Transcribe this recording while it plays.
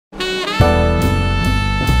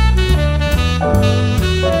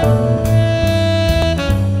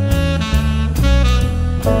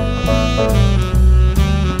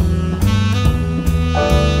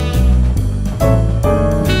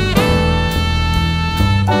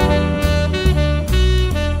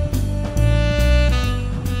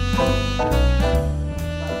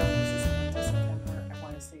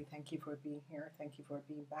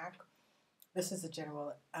This is the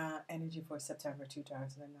general energy for September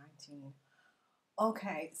 2019.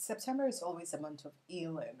 Okay, September is always a month of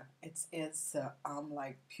healing. It is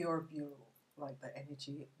like pure beauty, like the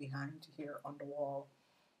energy behind here on the wall.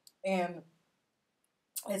 And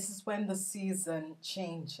this is when the season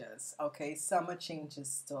changes. Okay, summer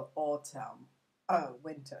changes to autumn,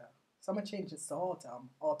 winter. Summer changes to autumn,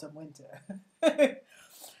 autumn, winter.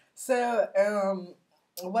 So,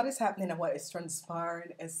 what is happening and what is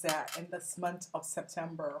transpiring is that in this month of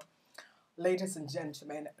September, ladies and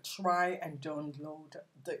gentlemen, try and download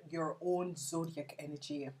your own zodiac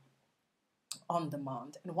energy on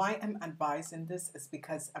demand. And why I'm advising this is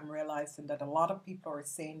because I'm realizing that a lot of people are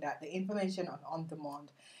saying that the information on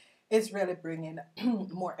demand is really bringing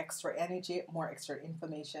more extra energy, more extra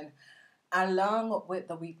information, along with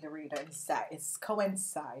the weekly readings that is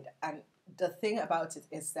coincide. And the thing about it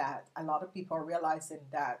is that a lot of people are realizing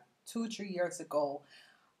that 2 3 years ago,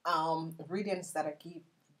 readings that I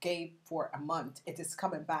gave for a month, it is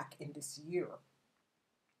coming back in this year.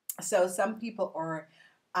 So some people are,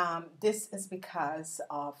 this is because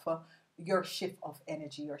of your shift of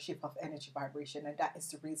energy, your shift of energy vibration, and that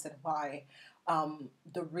is the reason why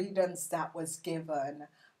the readings that was given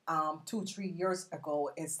 2 3 years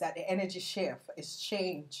ago is that the energy shift is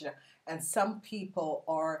changed, and some people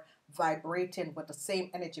are vibrating with the same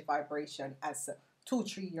energy vibration as 2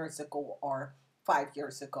 3 years ago or 5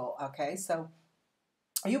 years ago. Okay, so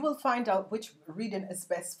you will find out which reading is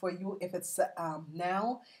best for you if it's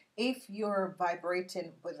now. If you're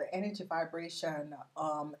vibrating with the energy vibration,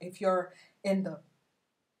 if you're in the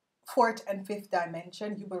fourth and fifth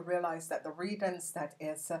dimension, you will realize that the readings that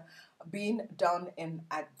is being done in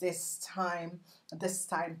at this time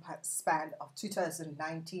span of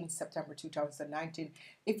 2019, September 2019,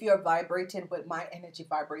 if you're vibrating with my energy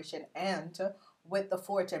vibration and with the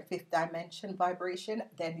fourth and fifth dimension vibration,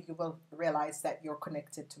 then you will realize that you're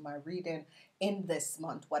connected to my reading in this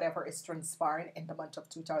month. Whatever is transpiring in the month of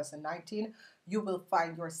 2019, you will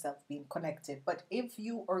find yourself being connected. But if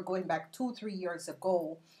you are going back 2 3 years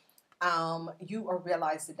ago, you are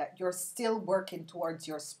realizing that you're still working towards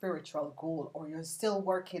your spiritual goal, or you're still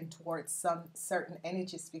working towards some certain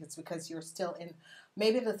energies, because you're still in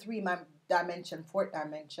maybe the dimension, fourth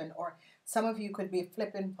dimension, or some of you could be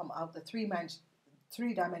flipping from out the three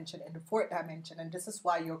dimension in the fourth dimension, and this is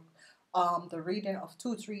why you're the reading of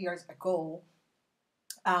 2 3 years ago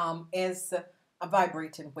is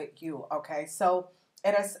vibrating with you. Okay, so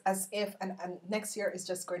it is as if, and next year is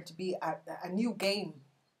just going to be a new game,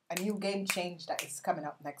 a new game change that is coming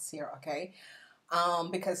up next year. Okay,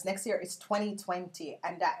 because next year is 2020,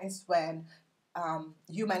 and that is when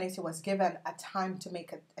humanity was given a time to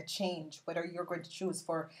make a change, whether you're going to choose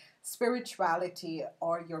for spirituality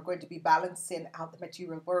or you're going to be balancing out the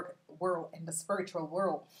material world in the spiritual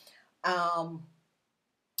world. Um,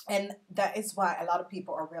 and that is why a lot of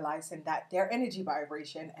people are realizing that their energy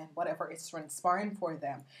vibration and whatever is transpiring for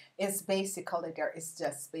them is basically, there is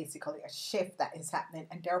just basically a shift that is happening,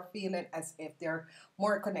 and they're feeling as if they're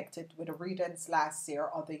more connected with the readings last year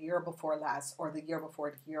or the year before last or the year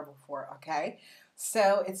before the year before. Okay,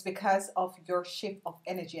 so it's because of your shift of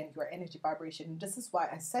energy and your energy vibration. And this is why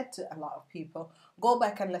I said to a lot of people, go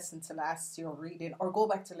back and listen to last year reading, or go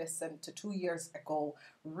back to listen to 2 years ago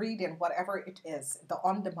reading, whatever it is, the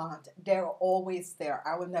on demand. They're always there.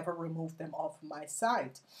 I will never remove them off my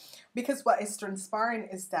site, because what is transpiring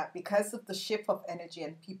is that because of the shift of energy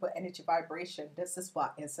and people energy vibration, this is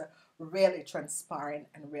what is really transpiring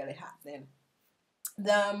and really happening.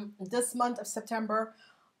 This month of September,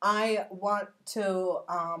 I want to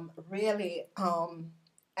really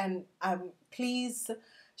and please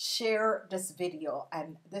share this video,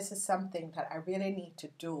 and this is something that I really need to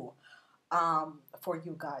do for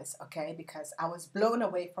you guys, okay? Because I was blown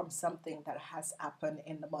away from something that has happened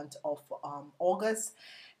in the month of August,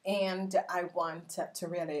 and I want to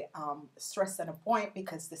really stress on a point,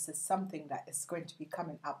 because this is something that is going to be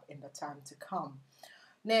coming up in the time to come.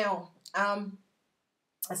 Now,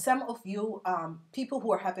 some of you people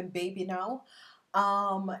who are having baby now,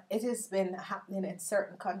 it has been happening in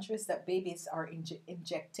certain countries that babies are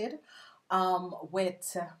injected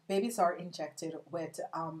with babies are injected with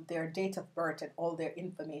their date of birth and all their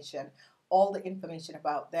information, all the information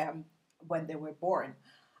about them when they were born.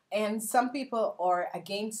 And some people are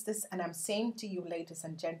against this, and I'm saying to you, ladies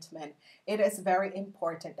and gentlemen, it is very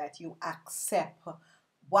important that you accept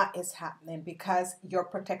what is happening, because you're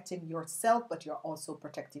protecting yourself, but you're also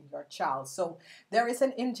protecting your child. So there is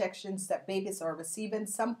an injections that babies are receiving.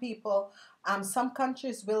 Some people, some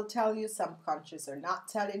countries will tell you, some countries are not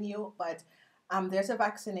telling you, but there's a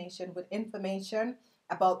vaccination with information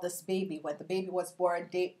about this baby, when the baby was born,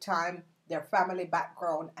 date, time, their family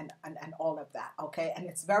background, and all of that, okay? And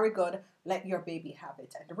it's very good. Let your baby have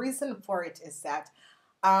it. And the reason for it is that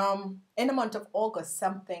in the month of August,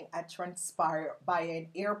 something had transpired by an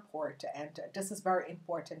airport, and this is very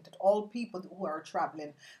important that all people who are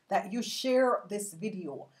traveling, that you share this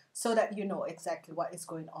video so that you know exactly what is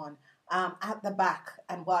going on at the back,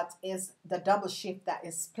 and what is the double shift that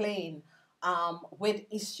is playing with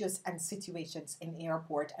issues and situations in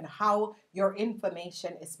airport, and how your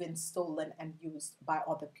information is being stolen and used by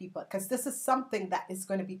other people, because this is something that is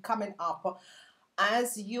going to be coming up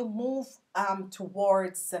as you move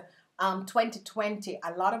towards 2020.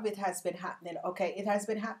 A lot of it has been happening. Okay, it has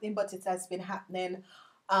been happening, but it has been happening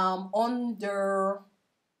under,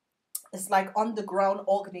 it's like underground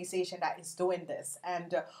organization that is doing this.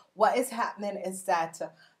 And what is happening is that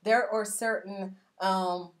there are certain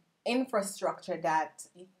infrastructure that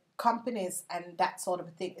companies and that sort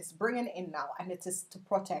of thing is bringing in now, and it is to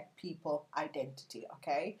protect people identity.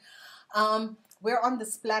 Okay, we're on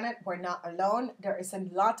this planet, we're not alone. There is a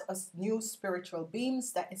lot of new spiritual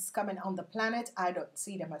beings that is coming on the planet. I don't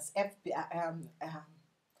see them as FBI.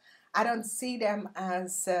 I don't see them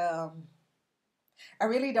as I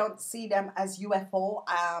really don't see them as UFO.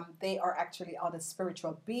 They are actually other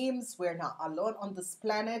spiritual beings. We're not alone on this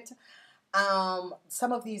planet.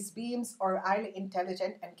 Some of these beings are highly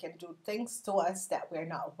intelligent and can do things to us that we're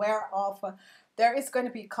not aware of. There is going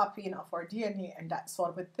to be copying of our DNA and that sort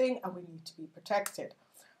of a thing, and we need to be protected.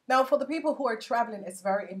 Now, for the people who are traveling, it's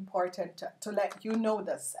very important to let you know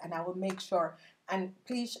this, and I will make sure, and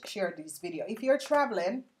please share this video. If you're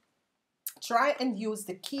traveling, try and use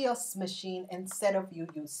the kiosk machine instead of you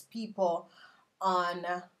use people on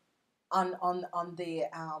the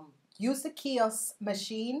use the kiosk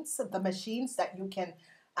machines, the machines that you can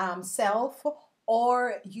self,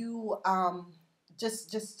 or you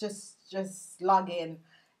just log in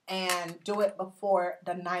and do it before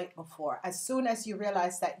the night before. As soon as you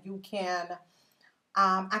realize that you can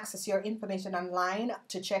access your information online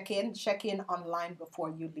to check in online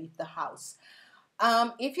before you leave the house.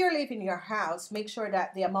 If you're leaving your house, make sure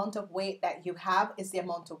that the amount of weight that you have is the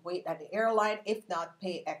amount of weight at the airline. If not,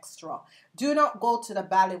 pay extra. Do not go to the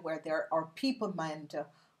valley where there are people manned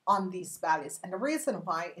on these valleys. And the reason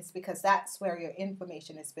why is because that's where your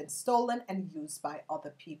information has been stolen and used by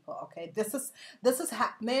other people. Okay, this is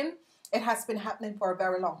happening. It has been happening for a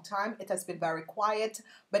very long time. It has been very quiet,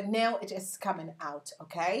 but now it is coming out.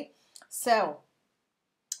 Okay, so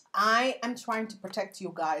I am trying to protect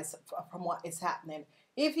you guys from what is happening.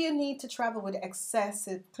 If you need to travel with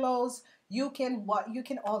excessive clothes, what you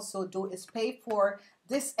can also do is pay for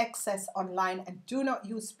this excess online, and do not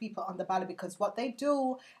use people on the valley, because what they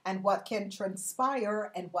do and what can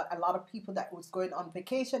transpire, and what a lot of people that was going on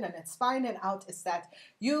vacation and it's finding out, is that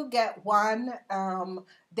you get one,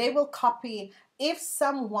 they will copy. If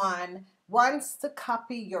someone wants to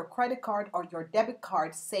copy your credit card or your debit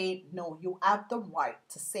card, say no. You have the right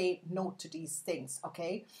to say no to these things.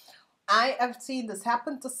 Okay, I have seen this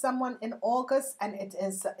happen to someone in August, and it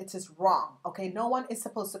is wrong. Okay, no one is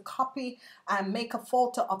supposed to copy and make a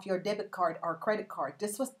photo of your debit card or credit card.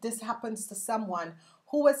 This happens to someone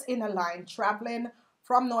who was in a line traveling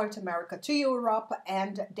from North America to Europe,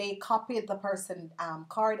 and they copied the person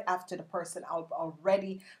card after the person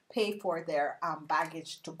already paid for their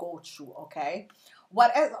baggage to go through. Okay,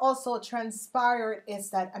 what has also transpired is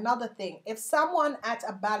that another thing, if someone at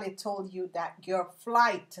a ballet told you that your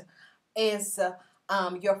flight is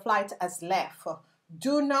your flight has left,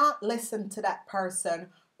 do not listen to that person.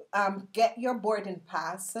 Get your boarding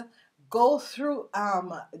pass, go through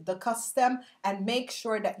the custom, and make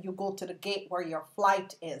sure that you go to the gate where your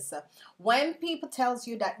flight is. When people tells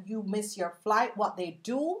you that you miss your flight, what they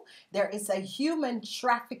do, there is a human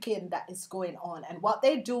trafficking that is going on, and what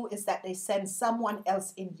they do is that they send someone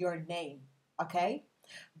else in your name. Okay,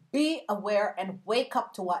 be aware and wake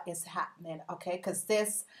up to what is happening. Okay, because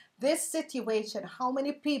this situation, how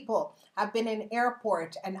many people have been in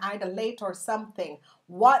airport and either late or something?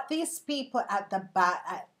 What these people at the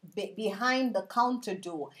behind the counter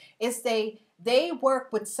do is they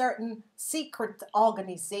work with certain secret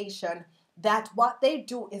organization, that what they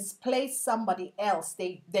do is place somebody else.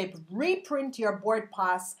 They reprint your board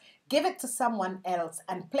pass, give it to someone else,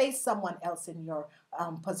 and place someone else in your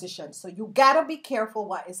position. So you gotta be careful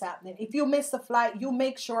what is happening. If you miss the flight, you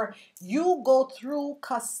make sure you go through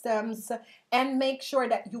customs and make sure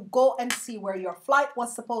that you go and see where your flight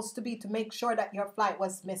was supposed to be, to make sure that your flight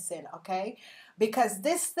was missing. Okay, because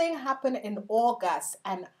this thing happened in August,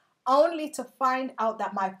 and only to find out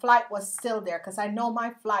that my flight was still there, because I know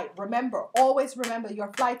my flight. Remember, always remember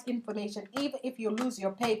your flight information. Even if you lose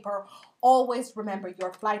your paper, always remember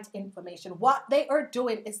your flight information. What they are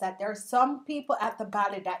doing is that there are some people at the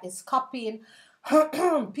valley that is copying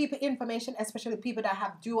people information, especially people that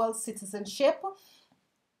have dual citizenship.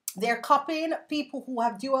 They're copying people who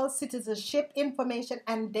have dual citizenship information,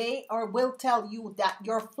 and they will tell you that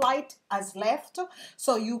your flight has left,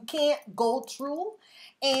 so you can't go through.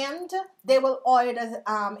 And they will order,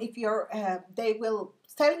 if you're, they will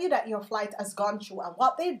tell you that your flight has gone through. And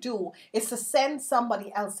what they do is to send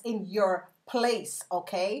somebody else in your place.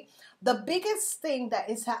 Okay. The biggest thing that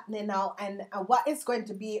is happening now, and what is going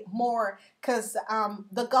to be more, because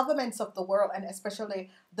the governments of the world, and especially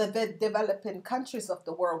the developing countries of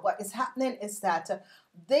the world, what is happening is that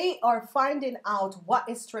they are finding out what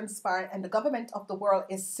is transpiring, and the government of the world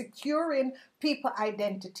is securing people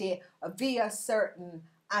identity via certain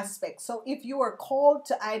aspects. So if you are called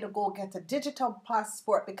to either go get a digital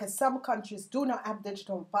passport, because some countries do not have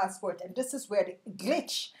digital passport, and this is where the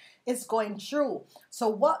glitch is going through. So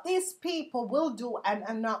what these people will do, and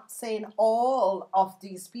I'm not saying all of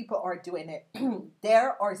these people are doing it,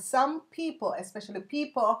 there are some people, especially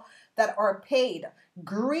people that are paid,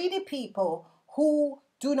 greedy people who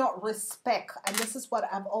do not respect. And this is what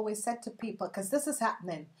I've always said to people, because this is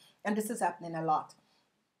happening, and this is happening a lot.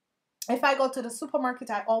 If I go to the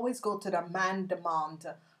supermarket, I always go to the man demand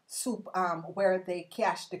soup, where they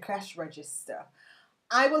cash the cash register.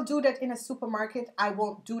 I will do that in a supermarket. I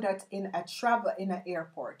won't do that in an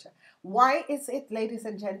airport. Why is it, ladies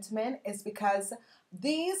and gentlemen? It's because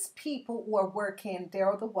these people who are working,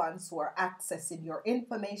 they're the ones who are accessing your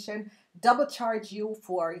information, double charge you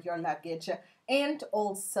for your luggage, and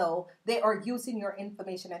also they are using your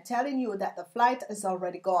information and telling you that the flight is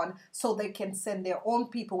already gone, so they can send their own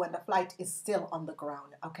people when the flight is still on the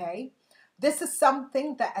ground. Okay. This is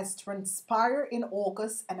something that has transpired in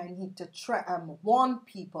August, and I need to warn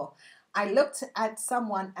people. I looked at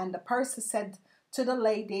someone, and the person said to the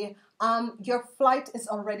lady, your flight is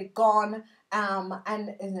already gone.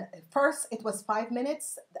 And first it was 5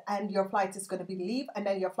 minutes, and your flight is going to be leave, and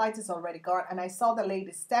then your flight is already gone. And I saw the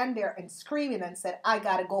lady stand there and screaming and said, I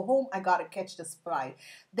gotta go home, I gotta catch this flight.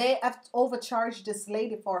 They have overcharged this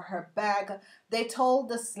lady for her bag. They told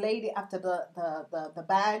this lady after the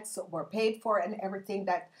bags were paid for and everything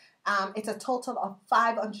that it's a total of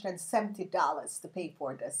 $570 to pay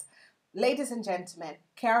for this. Ladies and gentlemen,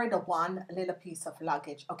 carry the one little piece of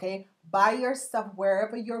luggage, okay? Buy your stuff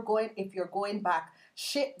wherever you're going. If you're going back,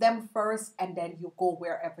 ship them first, and then you go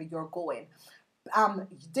wherever you're going.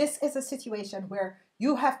 This is a situation where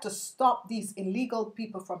you have to stop these illegal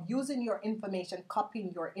people from using your information,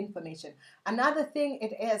 copying your information. Another thing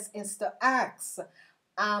it is to ask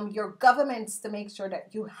your governments to make sure that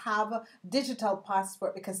you have a digital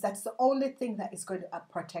passport, because that's the only thing that is going to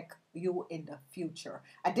protect you in the future.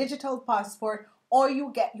 A digital passport, or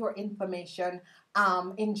you get your information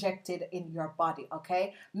injected in your body.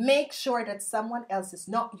 Okay, make sure that someone else is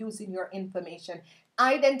not using your information.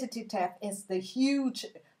 Identity theft is the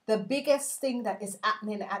biggest thing that is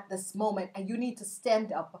happening at this moment, and you need to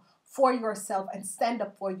stand up for yourself and stand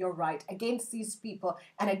up for your right against these people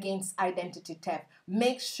and against identity theft.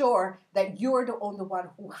 Make sure that you're the only one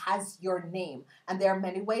who has your name, and there are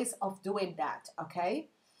many ways of doing that. Okay,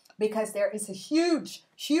 because there is a huge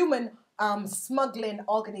human smuggling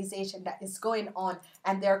organization that is going on,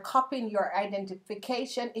 and they're copying your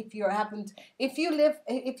identification. If you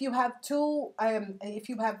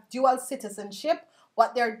have dual citizenship,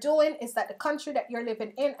 what they're doing is that the country that you're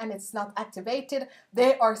living in and it's not activated,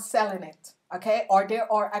 they are selling it, okay, or they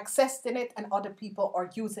are accessing it, and other people are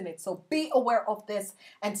using it. So be aware of this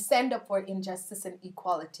and stand up for injustice and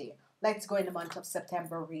equality. Let's go in the month of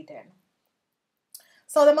September reading.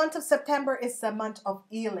 So the month of September is the month of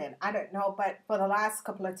healing. I don't know, but for the last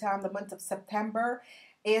couple of times, the month of September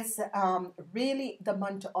is really the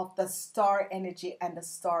month of the star energy, and the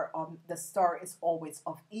star is always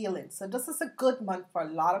of healing. So this is a good month for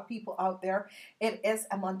a lot of people out there. It is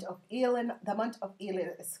a month of healing. The month of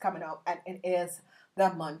healing is coming up, and it is the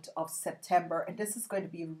month of September, and this is going to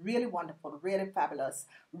be really wonderful, really fabulous,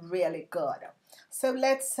 really good. So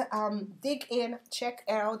let's dig in, check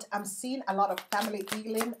out. I'm seeing a lot of family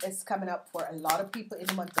healing is coming up for a lot of people in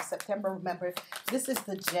the month of September. Remember, this is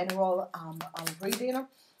the general reading.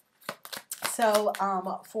 So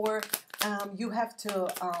you have to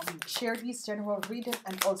share these general reading,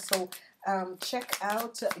 and also check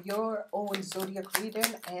out your own zodiac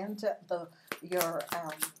reading and your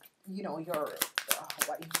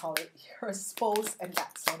your spouse and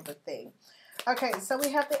that sort of a thing. Okay, so we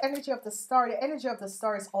have the energy of the star. The energy of the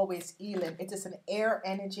star is always healing. It is an air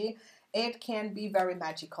energy. It can be very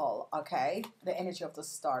magical, okay? The energy of the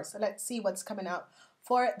star. So let's see what's coming out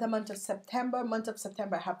For the month of September,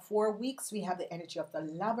 I have 4 weeks. We have the energy of the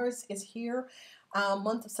Lovers is here.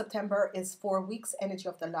 Month of September is 4 weeks. Energy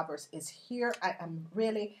of the Lovers is here. I am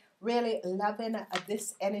really, really loving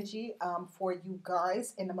this energy for you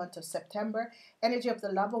guys in the month of September. Energy of the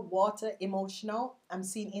Lover, water, emotional. I'm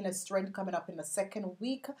seeing inner strength coming up in the second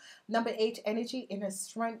week. Number 8, energy, inner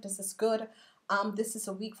strength. This is good. This is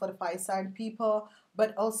a week for the fire sign people,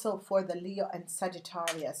 but also for the Leo and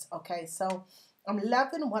Sagittarius. Okay, so I'm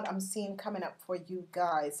loving what I'm seeing coming up for you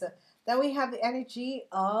guys. Then we have the energy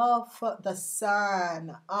of the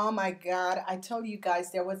Sun. Oh my God, I told you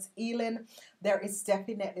guys there was healing. There is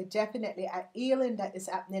definitely a healing that is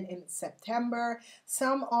happening in September.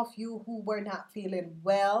 Some of you who were not feeling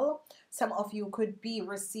well, some of you could be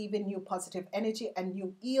receiving new positive energy and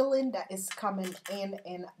new healing that is coming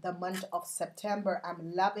in the month of September.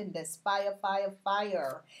 I'm loving this. Fire, fire,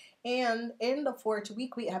 fire. And in the 4th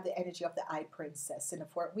week, we have the energy of the Eye Princess. In the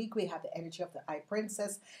 4th week, we have the energy of the Eye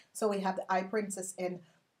Princess. So we have the Eye Princess in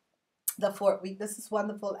the 4th week. This is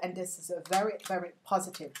wonderful, and this is a very, very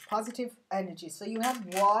positive energy. So you have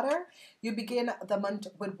water. You begin the month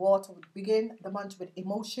with water. Begin the month with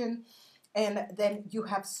emotion, and then you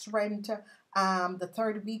have strength. The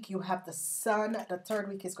 3rd week, you have the Sun. The 3rd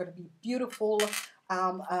week is going to be beautiful.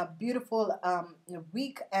 A beautiful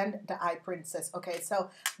week, and the Eye Princess. Okay, so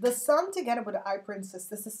the Sun together with the Eye Princess,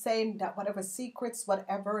 this is saying that whatever secrets,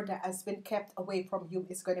 whatever that has been kept away from you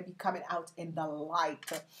is going to be coming out in the light.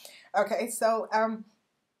 Okay, so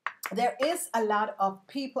there is a lot of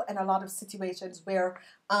people and a lot of situations where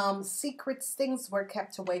secrets, things were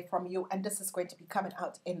kept away from you, and this is going to be coming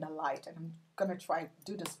out in the light. And I'm gonna try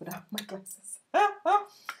do this without my glasses.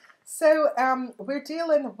 So we're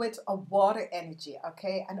dealing with a water energy,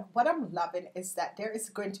 okay? And what I'm loving is that there is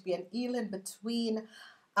going to be an healing between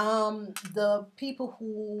the people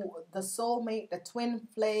who, the soulmate, the twin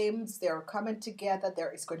flames, they're coming together.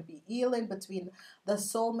 There is going to be healing between the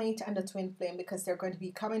soulmate and the twin flame because they're going to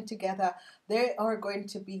be coming together. They are going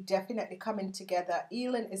to be definitely coming together.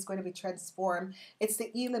 Healing is going to be transformed. It's the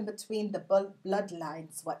healing between the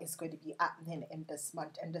bloodlines, what is going to be happening in this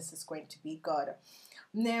month, and this is going to be good.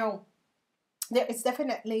 Now, there is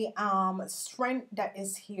definitely strength that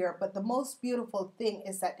is here, but the most beautiful thing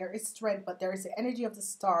is that there is strength, but there is the energy of the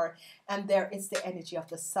star and there is the energy of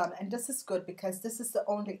the Sun, and this is good because this is the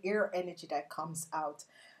only air energy that comes out.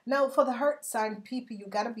 Now, for the heart sign people, you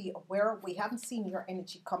got to be aware. We haven't seen your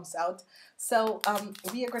energy comes out, so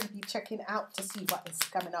we are going to be checking out to see what is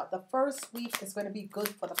coming out. The 1st week is going to be good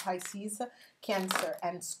for the Pisces, Cancer,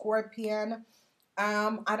 and Scorpion.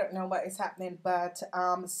 I don't know what is happening, but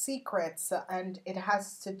secrets, and it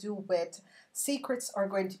has to do with secrets are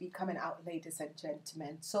going to be coming out, ladies and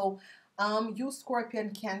gentlemen. So you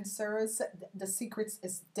Scorpion, Cancers, the secrets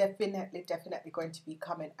is definitely going to be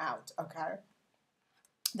coming out, okay?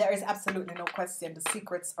 There is absolutely no question. The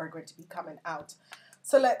secrets are going to be coming out.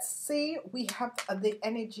 So let's see. We have the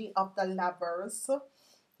energy of the Lovers.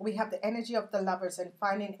 We have the energy of the Lovers and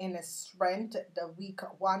finding inner strength, the week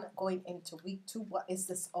 1 going into week 2. What is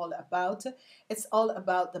this all about? It's all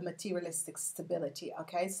about the materialistic stability,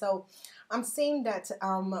 okay? So I'm seeing that,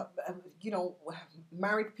 you know,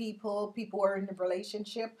 married people who are in a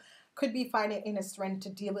relationship could be finding inner strength to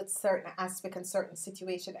deal with certain aspect and certain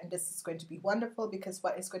situation, and this is going to be wonderful because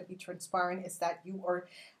what is going to be transpiring is that you are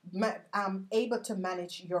able to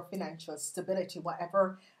manage your financial stability,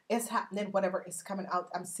 whatever is happening, whatever is coming out.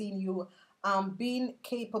 I'm seeing you being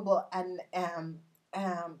capable and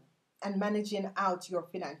managing out your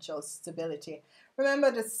financial stability.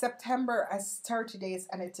 Remember that September has 30 days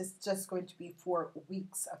and it is just going to be 4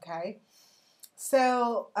 weeks, okay?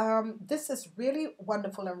 So this is really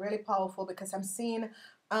wonderful and really powerful because I'm seeing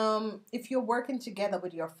if you're working together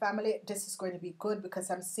with your family, this is going to be good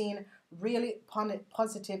because I'm seeing really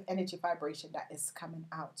positive energy vibration that is coming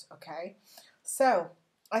out, okay? So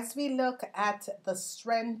as we look at the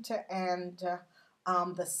strength and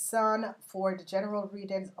the Sun for the general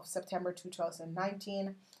readings of September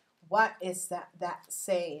 2019, what is that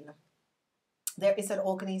saying? There is an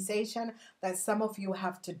organization that some of you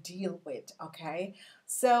have to deal with, okay?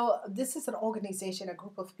 So this is an organization, a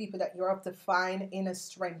group of people that you're up to find inner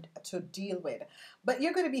strength to deal with. But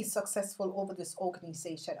you're going to be successful over this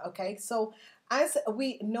organization, okay? So as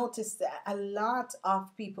we noticed that a lot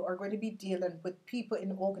of people are going to be dealing with people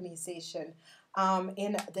in organization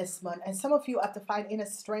in this month. And some of you have to find inner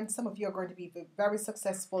strength. Some of you are going to be very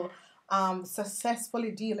successful,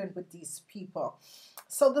 successfully dealing with these people.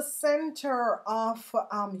 So the center of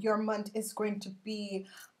your month is going to be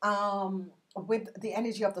with the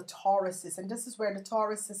energy of the Tauruses, and this is where the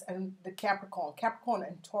Tauruses and the Capricorn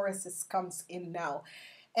and Tauruses comes in now.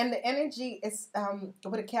 And the energy is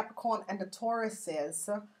with the Capricorn and the Tauruses,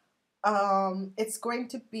 it's going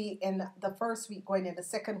to be in the first week, going in the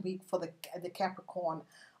second week for the Capricorn.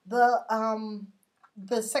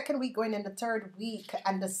 The second week going in the third week,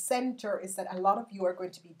 and the center is that a lot of you are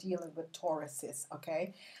going to be dealing with Tauruses,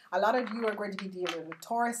 okay? A lot of you are going to be dealing with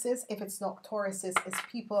Tauruses. If it's not Tauruses, it's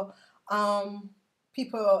people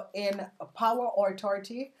people in power or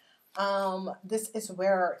authority. This is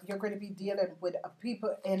where you're going to be dealing with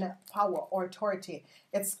people in power or authority.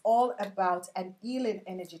 It's all about an healing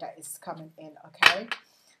energy that is coming in, okay?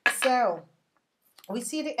 So we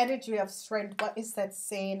see the energy of strength. What is that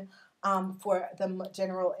saying for the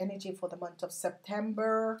general energy for the month of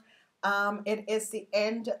September? It is the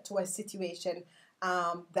end to a situation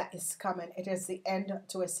that is coming. It is the end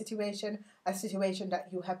to a situation that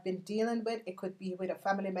you have been dealing with. It could be with a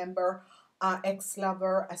family member,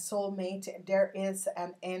 ex-lover, a soulmate. There is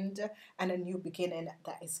an end and a new beginning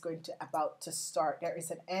that is going to about to start. There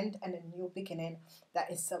is an end and a new beginning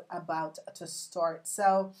that is about to start.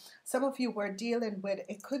 So some of you were dealing with,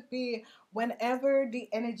 it could be whenever the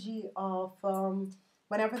energy of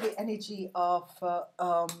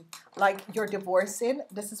like you're divorcing.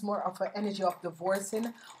 This is more of an energy of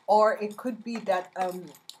divorcing, or it could be that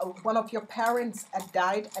one of your parents had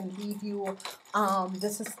died and leave you.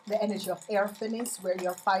 This is the energy of orphanage, where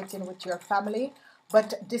you're fighting with your family.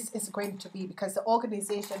 But this is going to be because the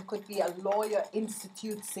organization could be a lawyer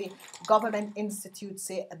institute, say government institute,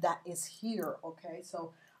 say that is here. Okay,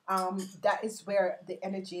 so that is where the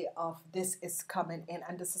energy of this is coming in,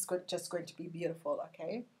 and this is just going to be beautiful.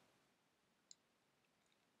 Okay,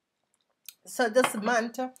 so this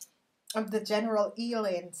month of the general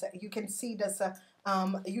healings, you can see this.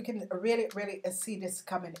 You can really see this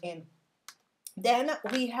coming in. Then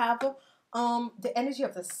we have the energy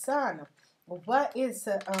of the sun. What is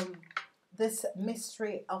this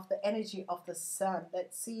mystery of the energy of the sun?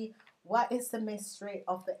 Let's see. What is the mystery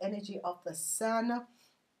of the energy of the sun?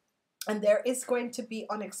 And there is going to be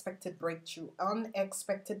unexpected breakthrough.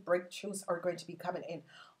 Unexpected breakthroughs are going to be coming in.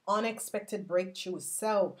 Unexpected breakthroughs.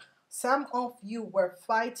 So some of you were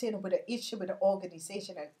fighting with an issue with the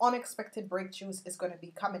organization, and unexpected breakthroughs is going to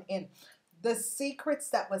be coming in. The secrets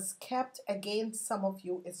that was kept against some of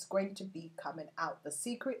you is going to be coming out. The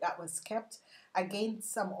secret that was kept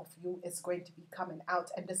against some of you is going to be coming out.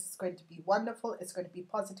 And this is going to be wonderful. It's going to be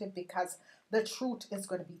positive because the truth is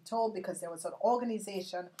going to be told, because there was an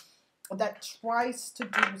organization that tries to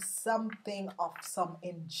do something of some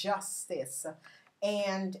injustice.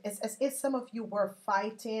 And it's as if some of you were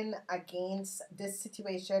fighting against this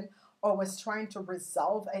situation, or was trying to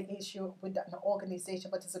resolve an issue with an organization,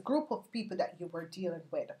 but it's a group of people that you were dealing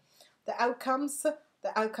with. The outcomes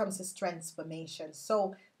is transformation.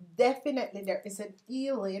 So definitely there is an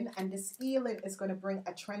healing, and this healing is going to bring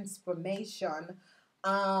a transformation.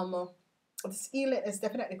 This healing is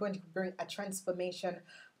definitely going to bring a transformation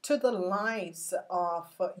to the lives of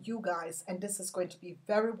you guys, and this is going to be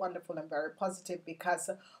very wonderful and very positive, because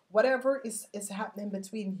whatever is happening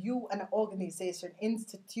between you and an organization,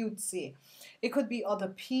 institute, say it could be other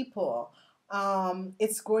people,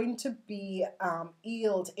 it's going to be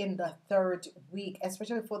healed in the third week,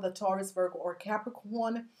 especially for the Taurus, Virgo, or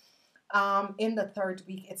Capricorn. In the third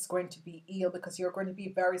week it's going to be healed, because you're going to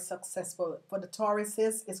be very successful. For the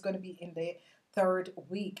Tauruses, it's going to be in the third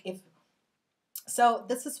week. So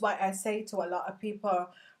this is why I say to a lot of people,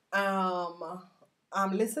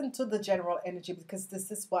 listen to the general energy, because this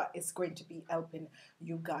is what is going to be helping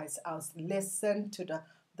you guys out. Listen to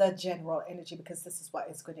the general energy, because this is what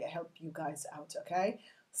is going to help you guys out. Okay,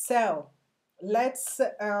 so let's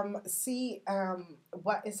see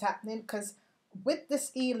what is happening, because with this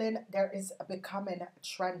healing there is a becoming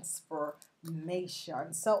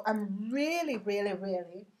transformation. So I'm really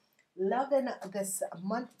loving this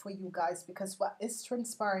month for you guys, because what is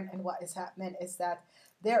transpiring and what is happening is that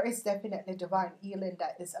there is definitely divine healing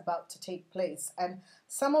that is about to take place. And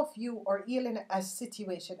some of you are healing a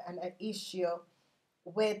situation and an issue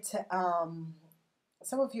with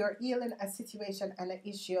some of you are healing a situation and an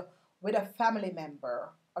issue with a family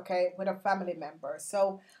member. Okay, with a family member.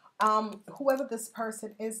 So whoever this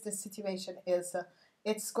person is, this situation is,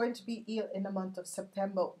 it's going to be healed in the month of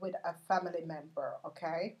September with a family member.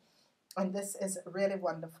 Okay, and this is really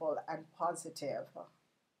wonderful and positive.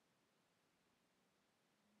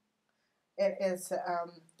 It is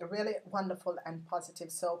really wonderful and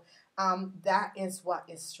positive. So that is what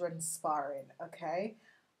is transpiring. Okay,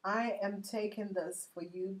 I am taking this for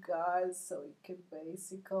you guys so you can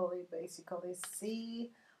basically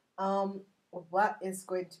see what is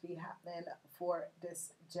going to be happening for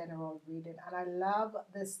this general reading. And I love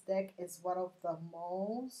this deck. It's one of the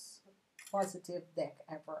most positive deck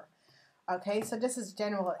ever. Okay, so this is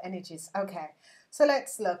general energies. Okay, so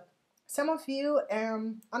let's look. Some of you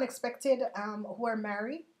unexpected who are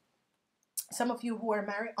married. Some of you who are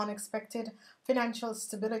married, unexpected financial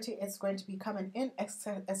stability is going to be coming in,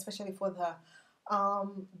 especially for the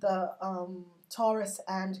Taurus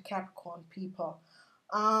and Capricorn people.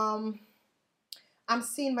 I'm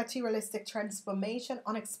seeing materialistic transformation,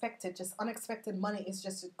 unexpected, just unexpected money is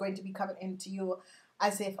just going to be coming into you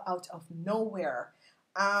as if out of nowhere.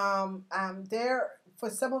 There, for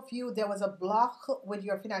some of you, there was a block with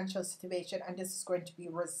your financial situation, and this is going to be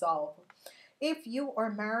resolved. If you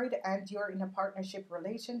are married and you're in a partnership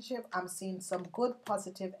relationship, I'm seeing some good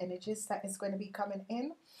positive energies that is going to be coming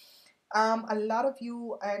in. A lot of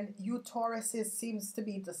you and you Tauruses seems to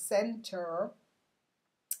be the center.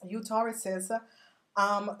 You Tauruses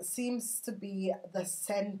seems to be the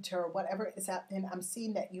center. Whatever is happening, I'm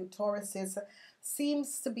seeing that you Tauruses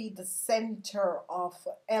seems to be the center of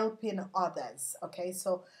helping others. Okay,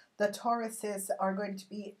 so the Tauruses are going to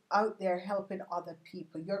be out there helping other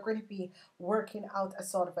people. You're going to be working out a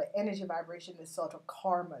sort of an energy vibration, a sort of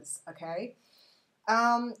karmas. Okay.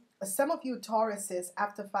 Some of you Tauruses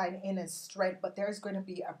have to find inner strength, but there's going to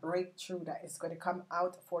be a breakthrough that is going to come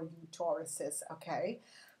out for you Tauruses. Okay.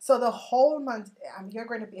 So the whole month, you're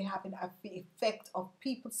going to be having the effect of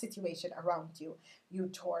people's situation around you, you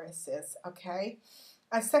Tauruses, okay?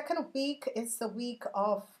 A second week is the week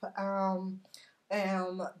of the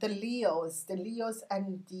Leos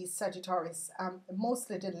and the Sagittarius,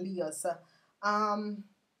 mostly the Leos.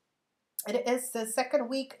 It is the second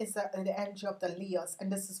week is the energy of the Leos,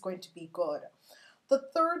 and this is going to be good. The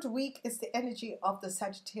third week is the energy of the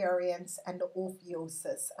Sagittarians and the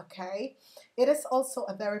Ophiuses, okay? It is also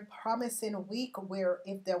a very promising week where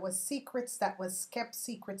if there was secrets that was kept,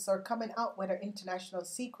 secrets are coming out, whether international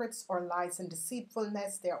secrets or lies and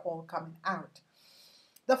deceitfulness, they're all coming out.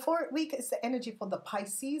 The fourth week is the energy for the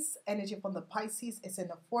Pisces. Energy from the Pisces is in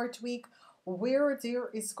the fourth week where there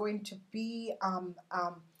is going to be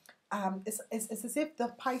it's as if the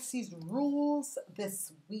Pisces rules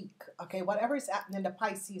this week. Okay, whatever is happening, the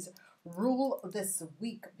Pisces rule this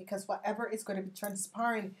week, because whatever is going to be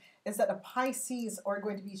transpiring is that the Pisces are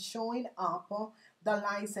going to be showing up the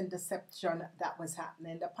lies and deception that was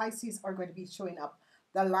happening. The Pisces are going to be showing up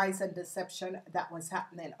the lies and deception that was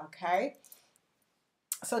happening. Okay,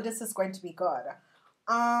 so this is going to be good.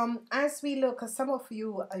 As we look, some of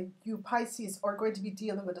you, you Pisces, are going to be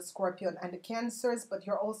dealing with the Scorpion and the Cancers, but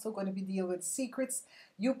you're also going to be dealing with secrets.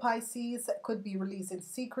 You Pisces could be releasing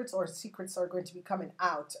secrets, or secrets are going to be coming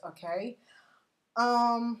out. Okay.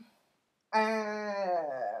 The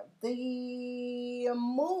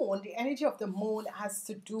moon, the energy of the moon has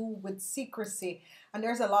to do with secrecy, and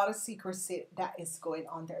there's a lot of secrecy that is going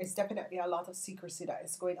on. There is definitely a lot of secrecy that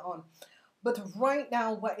is going on. But right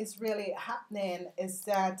now, what is really happening is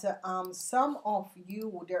that some of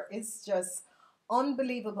you, there is just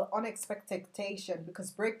unbelievable, unexpected expectation,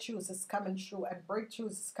 because breakthroughs is coming through, and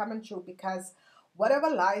breakthroughs is coming through because whatever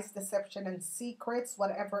lies, deception, and secrets,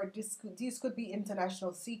 whatever, these could be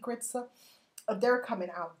international secrets, they're coming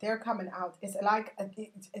out. They're coming out. It's like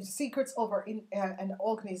secrets over in an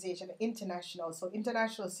organization, international. So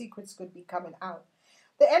international secrets could be coming out.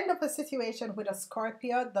 The end of a situation with a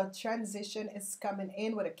Scorpio, the transition is coming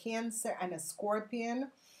in with a Cancer and a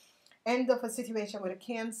Scorpion. End of a situation with a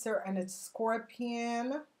Cancer and a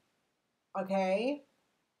Scorpion. Okay.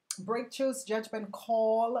 Breakthroughs, judgment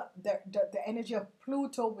call, the energy of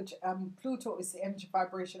Pluto, which Pluto is the energy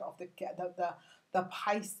vibration of the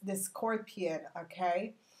Pisces, the Scorpion.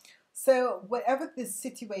 Okay. So whatever this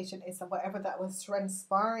situation is, and whatever that was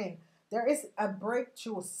transpiring, there is a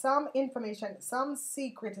breakthrough. Some information, some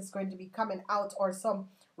secret is going to be coming out, or some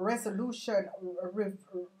resolution,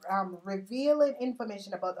 revealing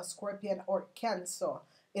information about a Scorpion or Cancer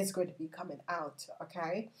is going to be coming out.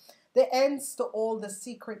 Okay, the ends to all the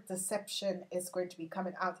secret deception is going to be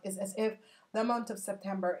coming out. It's as if the month of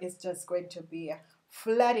September is just going to be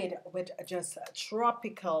flooded with just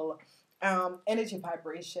tropical energy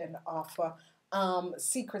vibration of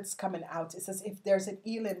secrets coming out. It's as if there's an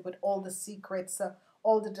healing with all the secrets,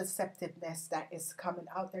 all the deceptiveness that is coming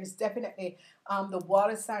out. There's definitely the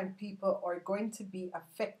water sign people are going to be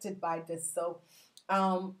affected by this. So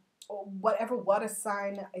whatever water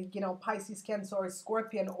sign, Pisces, Cancer, or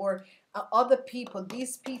Scorpion, or other people,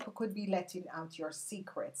 these people could be letting out your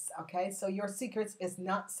secrets. Okay, so your secrets is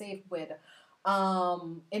not safe with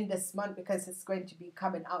in this month, because it's going to be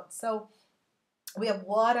coming out. So we have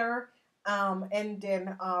water,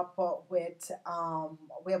 ending up with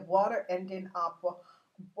we have water ending up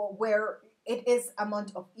where it is a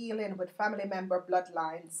month of healing with family member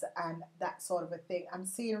bloodlines and that sort of a thing. I'm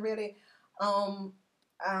seeing really um,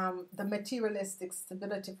 the materialistic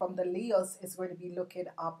stability from the Leos is going to be looking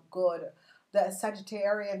up good. The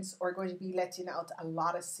Sagittarians are going to be letting out a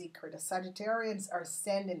lot of secret. The Sagittarians are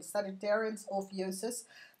sending Sagittarians, Ophiuchus,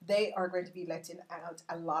 they are going to be letting out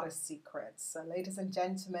a lot of secrets. So, ladies and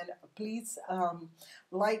gentlemen, please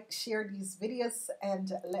like, share these videos,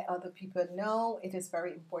 and let other people know. It is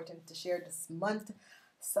very important to share this month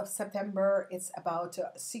of September. It's about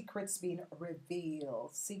secrets being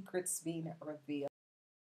revealed. Secrets being revealed.